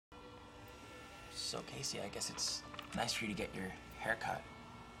So, Casey, I guess it's nice for you to get your hair cut.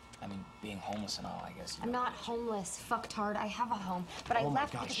 I mean, being homeless and all, I guess. I'm not homeless, fucktard. I have a home, but I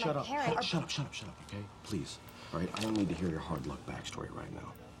left because shut my up. parents... Oh, shut up, okay? Please. All right, I don't need to hear your hard luck backstory right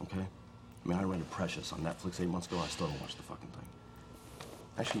now, okay? I mean, I rented Precious on Netflix 8 months ago. I still don't watch the fucking thing.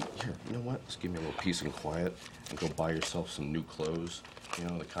 Actually, here, you know what? Just give me a little peace and quiet and go buy yourself some new clothes. You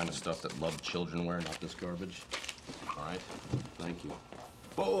know, the kind of stuff that loved children wear, not this garbage. All right? Thank you.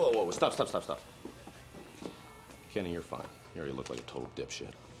 Whoa. Stop. Kenny, you're fine. You already look like a total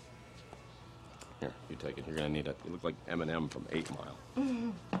dipshit. Here, you take it. You're gonna need it. You look like Eminem from 8 Mile.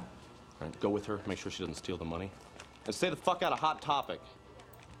 All right, go with her. Make sure she doesn't steal the money. And stay the fuck out of Hot Topic.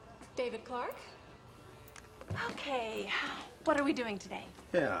 David Clark? Okay, what are we doing today?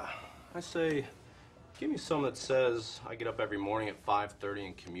 Yeah, I say, give me some that says I get up every morning at 5:30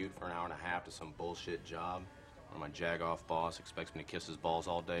 and commute for an hour and a half to some bullshit job. Or my jag-off boss expects me to kiss his balls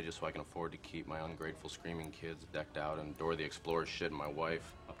all day just so I can afford to keep my ungrateful screaming kids decked out and Dora the Explorer shit and my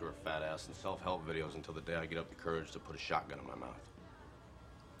wife up to her fat ass in self-help videos until the day I get up the courage to put a shotgun in my mouth.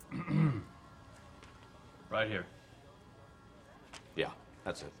 Right here. Yeah,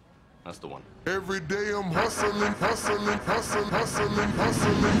 that's it. That's the one. Every day I'm hustling. Every day I'm hustling. Every day I'm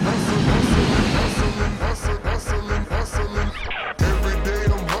hustling. Every day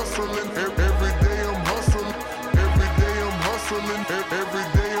I'm hustling. Every day I'm hustling. Every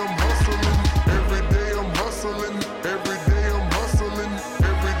day I'm hustling. Every day I'm hustling.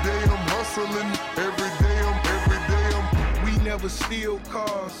 Every day I'm hustling. Every day I'm. We never steal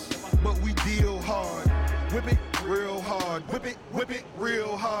cars, but we deal hard. Whip it real hard. Whip it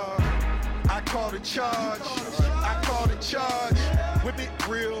real hard. I call the charge. Whip it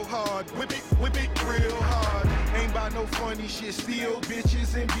real hard. Whip it real hard. Ain't by no funny shit. Steal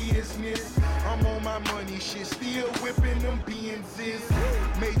bitches and business. I'm on my money shit. Still whipping them Benzes.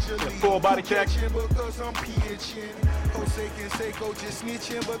 Major league full body check because I'm pitching. Jose Canseco just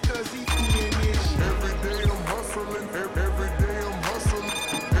snitching because he finished. Every day I'm hustling. Every day I'm hustling.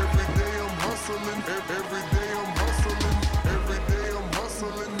 Every day I'm hustling. Every day I'm hustling. Every day I'm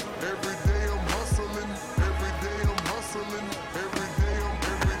hustling. Every day I'm hustling. Every day I'm hustling. Every day I'm.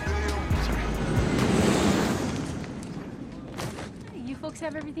 You folks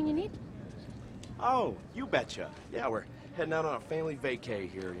have everything you need? Oh, you betcha. Yeah, we're heading out on a family vacay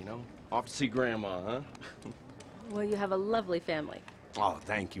here, you know? Off to see Grandma, huh? Well, you have a lovely family. Oh,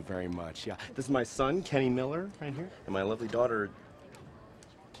 thank you very much. Yeah, this is my son, Kenny Miller, right here, and my lovely daughter,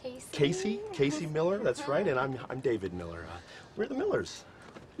 Casey Miller. That's right, and I'm David Miller. We're the Millers.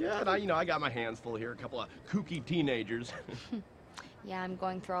 Yeah, and I got my hands full here. A couple of kooky teenagers. Yeah, I'm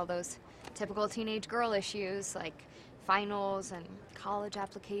going through all those typical teenage girl issues, like finals and college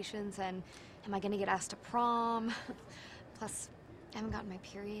applications, and am I gonna get asked to prom? Plus, I haven't gotten my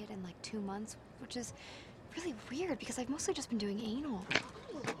period in like 2 months, which is really weird because I've mostly just been doing anal.